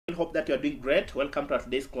Hope that you are doing great. Welcome to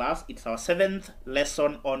today's class. It's our 7th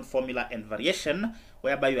lesson on formula and variation,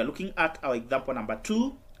 whereby we are looking at our example number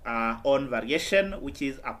 2 on variation, which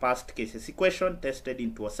is a past Kcse equation tested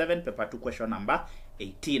in 2007, paper 2, question number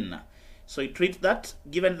 18. So it reads that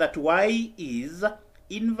given that y is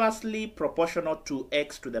inversely proportional to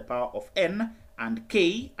x to the power of n and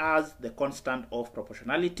k as the constant of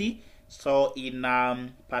proportionality. So in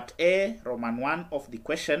part A, Roman 1 of the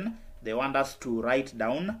question, they want us to write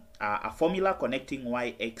down a formula connecting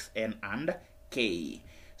y, x, n, and k.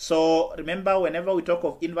 So remember, whenever we talk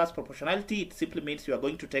of inverse proportionality, it simply means you are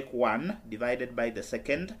going to take 1 divided by the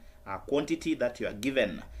second quantity that you are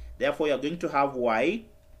given. Therefore, you are going to have y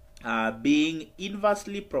being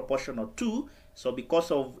inversely proportional to, so because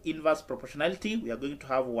of inverse proportionality, we are going to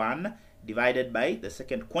have 1 divided by the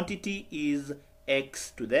second quantity is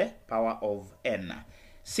x to the power of n.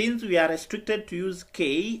 Since we are restricted to use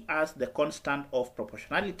k as the constant of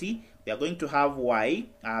proportionality, we are going to have y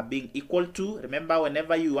being equal to, remember,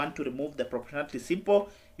 whenever you want to remove the proportionality symbol,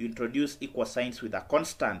 you introduce equal signs with a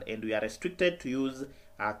constant, and we are restricted to use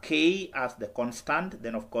k as the constant,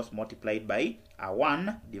 then of course multiplied by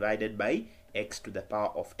 1 divided by x to the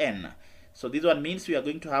power of n. So this one means we are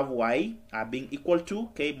going to have y being equal to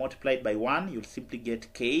k multiplied by 1, you'll simply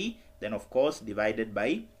get k, then of course divided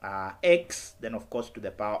by x, then of course to the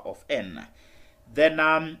power of n.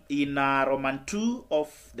 Then in Roman 2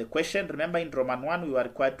 of the question, remember in Roman 1 we were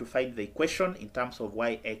required to find the equation in terms of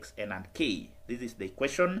y, x, n, and k. This is the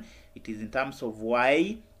equation. It is in terms of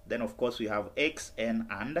y, then of course we have x, n,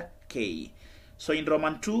 and k. So in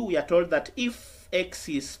Roman 2 we are told that if x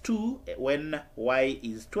is 2 when y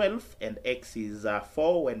is 12 and x is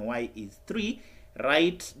 4 when y is 3,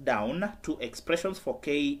 write down two expressions for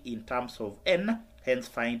k in terms of n, hence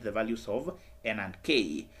find the values of n and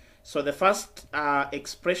k. So the first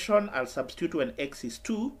expression, I'll substitute when x is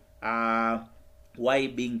 2, y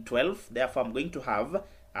being 12. Therefore, I'm going to have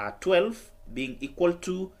 12 being equal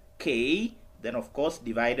to k, then of course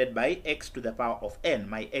divided by x to the power of n.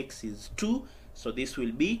 My x is 2, so this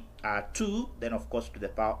will be 2, then of course to the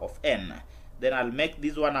power of n. Then I'll make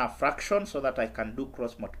this one a fraction so that I can do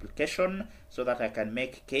cross multiplication, so that I can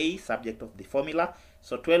make k subject of the formula.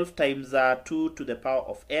 So 12 times 2 to the power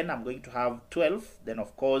of n, I'm going to have 12, then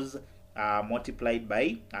of course multiplied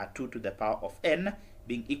by 2 to the power of n,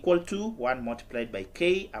 being equal to 1 multiplied by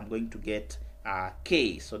k, I'm going to get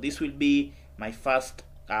k. So this will be my first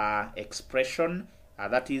expression,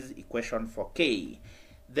 that is equation for k.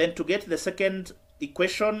 Then to get the second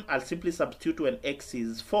equation, I'll simply substitute when x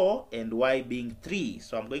is 4 and y being 3.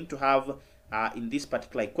 So I'm going to have in this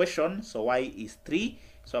particular equation, so y is 3,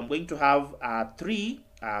 so I'm going to have 3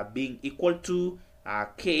 being equal to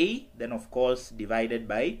k, then of course divided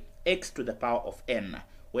by x to the power of n.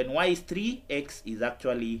 When y is 3, x is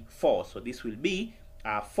actually 4, so this will be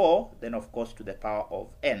 4, then of course to the power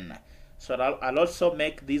of n. So I'll also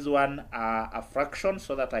make this one a fraction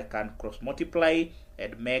so that I can cross multiply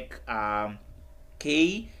and make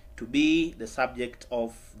k to be the subject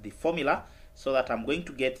of the formula, so that I'm going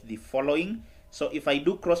to get the following. So if I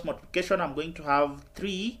do cross multiplication, I'm going to have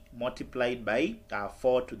 3 multiplied by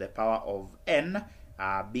 4 to the power of n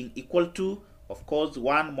being equal to, of course,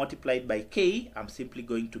 1 multiplied by k. I'm simply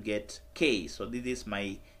going to get k. So this is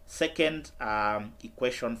my second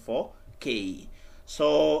equation for k.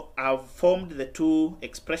 So I've formed the two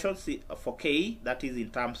expressions for k, that is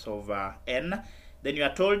in terms of n. Then you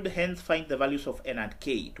are told, hence find the values of n and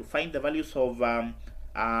k. To find the values of n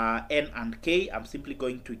and k, I'm simply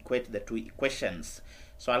going to equate the two equations.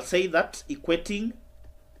 So I'll say that equating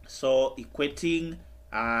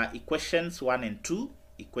equations 1 and 2,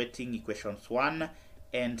 equating equations 1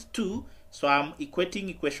 and 2. So I'm equating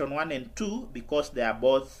equation 1 and 2 because they are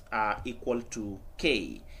both equal to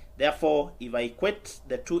k. Therefore, if I equate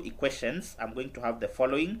the two equations, I'm going to have the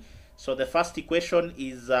following. So the first equation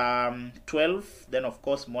is 12, then of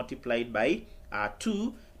course multiplied by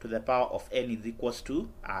 2 to the power of n is equals to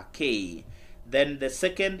k. Then the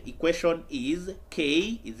second equation is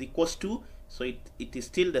k is equals to, so it is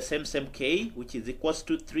still the same k, which is equals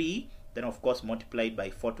to 3, then of course multiplied by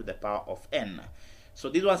 4 to the power of n. So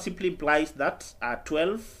this one simply implies that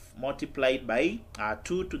 12 multiplied by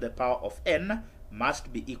 2 to the power of n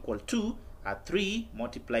must be equal to 3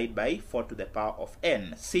 multiplied by 4 to the power of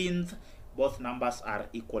n, since both numbers are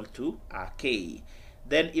equal to k.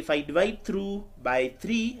 Then if I divide through by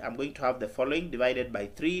 3, I'm going to have the following: divided by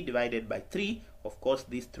 3 divided by 3. Of course,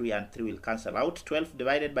 these 3 and 3 will cancel out. 12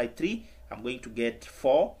 divided by 3, I'm going to get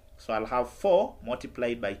 4. So I'll have 4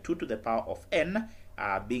 multiplied by 2 to the power of n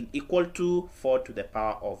being equal to 4 to the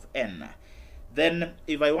power of n. Then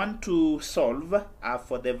if I want to solve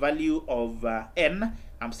for the value of n,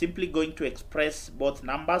 I'm simply going to express both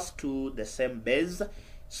numbers to the same base.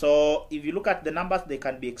 So if you look at the numbers, they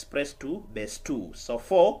can be expressed to base 2. So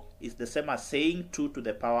 4 is the same as saying 2 to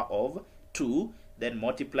the power of 2, then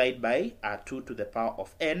multiplied by 2 to the power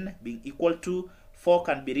of n being equal to 4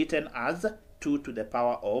 can be written as 2 to the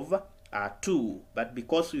power of 2. But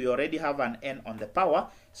because we already have an n on the power,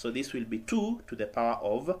 so this will be 2 to the power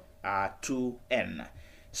of 2n.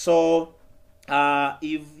 So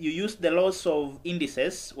if you use the laws of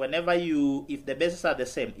indices, whenever if the bases are the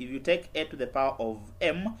same, if you take a to the power of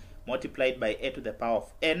m multiplied by a to the power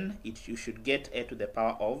of n, you should get a to the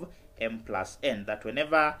power of m plus n. That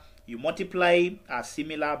whenever you multiply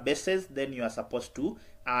similar bases, then you are supposed to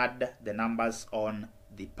add the numbers on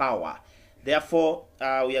the power. Therefore,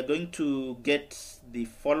 we are going to get the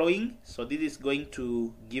following. So this is going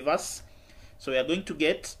to give us, so we are going to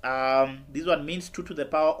get, this one means 2 to the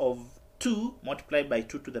power of 2 multiplied by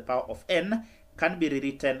 2 to the power of n can be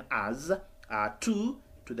rewritten as 2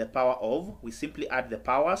 to the power of, we simply add the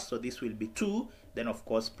powers, so this will be 2, then of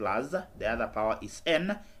course plus the other power is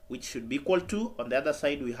n, which should be equal to, on the other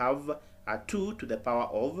side we have 2 to the power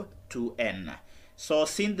of 2n. So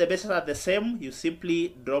since the bases are the same, you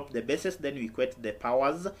simply drop the bases, then you equate the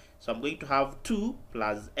powers. So I'm going to have 2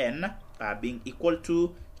 plus n being equal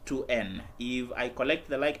to 2n. If I collect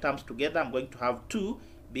the like terms together, I'm going to have 2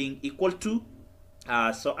 being equal to,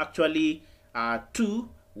 so actually 2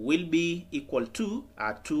 will be equal to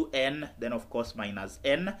 2n, then of course minus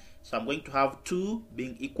n. So I'm going to have 2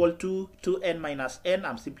 being equal to 2n minus n.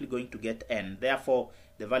 I'm simply going to get n. Therefore,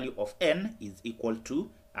 the value of n is equal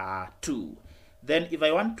to 2. Then if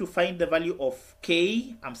I want to find the value of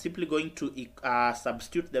k, I'm simply going to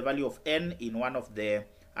substitute the value of n in one of the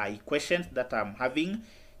equations that I'm having.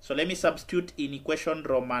 So let me substitute in equation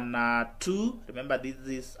Roman 2. Remember, this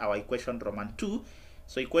is our equation Roman 2.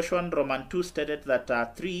 So equation Roman 2 stated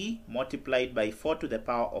that 3 multiplied by 4 to the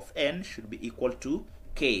power of n should be equal to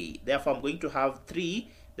k. Therefore, I'm going to have 3,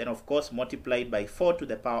 then of course multiplied by 4 to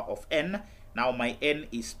the power of n. Now my n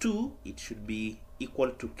is 2, it should be equal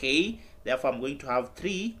to k. Therefore, I'm going to have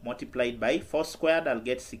 3 multiplied by 4 squared, I'll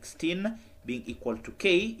get 16 being equal to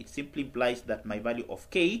k. It simply implies that my value of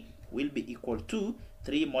k will be equal to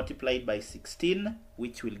 3 multiplied by 16,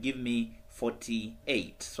 which will give me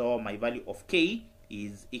 48. So my value of k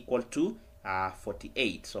is equal to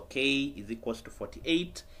 48. So k is equals to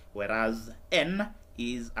 48, whereas n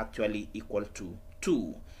is actually equal to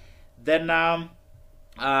 2. Then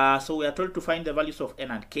so we are told to find the values of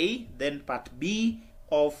n and k. Then part B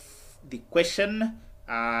of the question,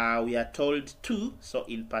 we are told to, so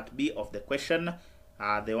in part B of the question,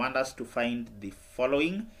 they want us to find the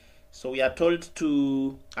following. So we are told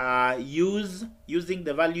to using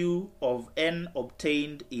the value of n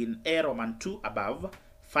obtained in A Roman 2 above,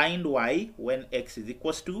 find y when x is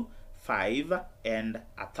equals to 5 and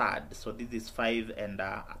a third. So this is 5 and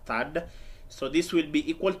a third. So this will be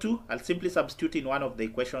equal to, I'll simply substitute in one of the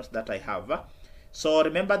equations that I have. So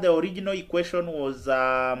remember, the original equation was,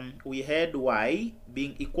 we had y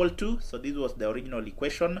being equal to, so this was the original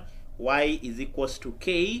equation, y is equals to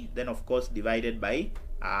k, then of course divided by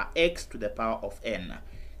x to the power of n.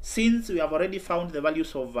 Since we have already found the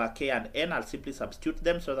values of k and n, I'll simply substitute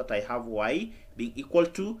them so that I have y being equal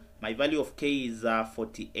to, my value of k is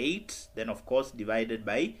 48, then of course divided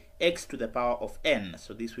by x to the power of n.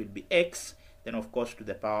 So this will be x, then of course to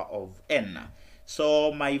the power of n.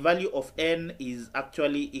 So my value of n is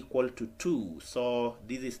actually equal to 2. So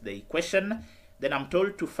this is the equation. Then I'm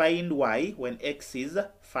told to find y when x is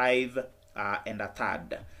 5 and a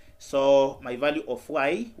third. So my value of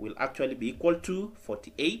y will actually be equal to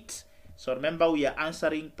 48. So remember, we are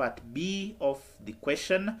answering part B of the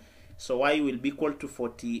question. So y will be equal to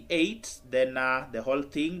 48. Then the whole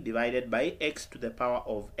thing divided by x to the power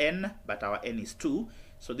of n, but our n is 2.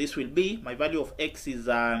 So this will be, my value of x is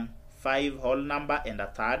 5 whole number and a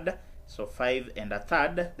third. So 5 and a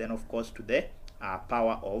third, then of course to the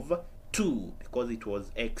power of 2, because it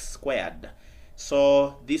was x squared.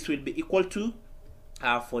 So this will be equal to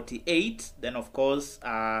 48, then of course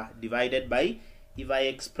divided by, if I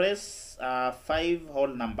express 5 whole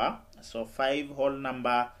number, so 5 whole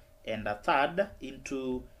number and a third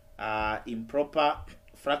into improper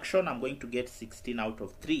fraction, I'm going to get 16 out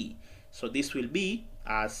of 3. So this will be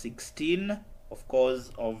 16 of course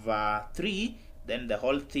of 3, then the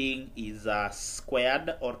whole thing is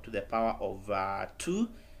squared, or to the power of 2,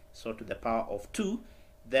 so to the power of 2.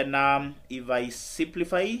 Then if I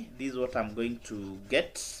simplify, this is what I'm going to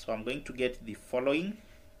get. So I'm going to get the following.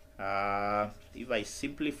 If I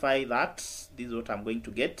simplify that, this is what I'm going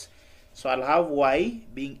to get. So I'll have y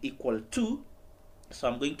being equal to, so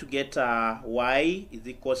I'm going to get y is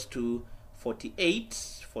equals to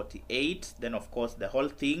 48, then of course the whole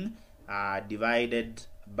thing divided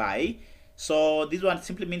by, so this one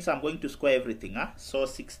simply means I'm going to square everything. So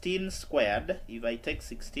 16 squared, if I take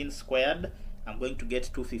 16 squared, I'm going to get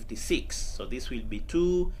 256. So this will be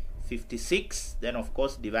 256, then of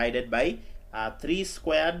course divided by 3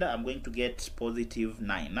 squared, I'm going to get positive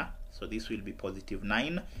 9. So this will be positive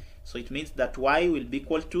 9. So it means that y will be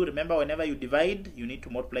equal to, remember whenever you divide, you need to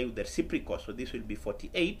multiply with the reciprocal. So this will be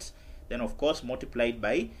 48, then of course multiplied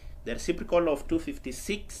by the reciprocal of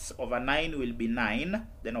 256 over 9 will be 9,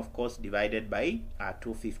 then of course divided by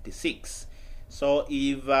 256. So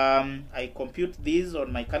if I compute this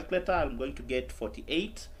on my calculator, I'm going to get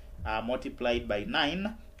 48 multiplied by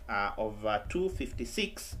 9 over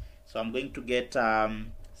 256. So I'm going to get,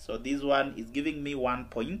 so this one is giving me 1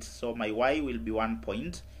 point, so my y will be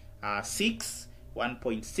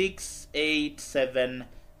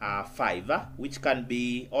 1.6875, which can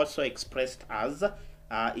be also expressed as,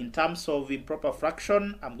 in terms of improper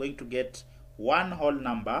fraction, I'm going to get one whole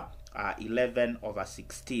number 11 over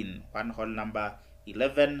 16. One whole number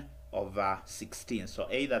 11 over 16. So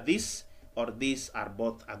either this or this are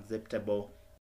both acceptable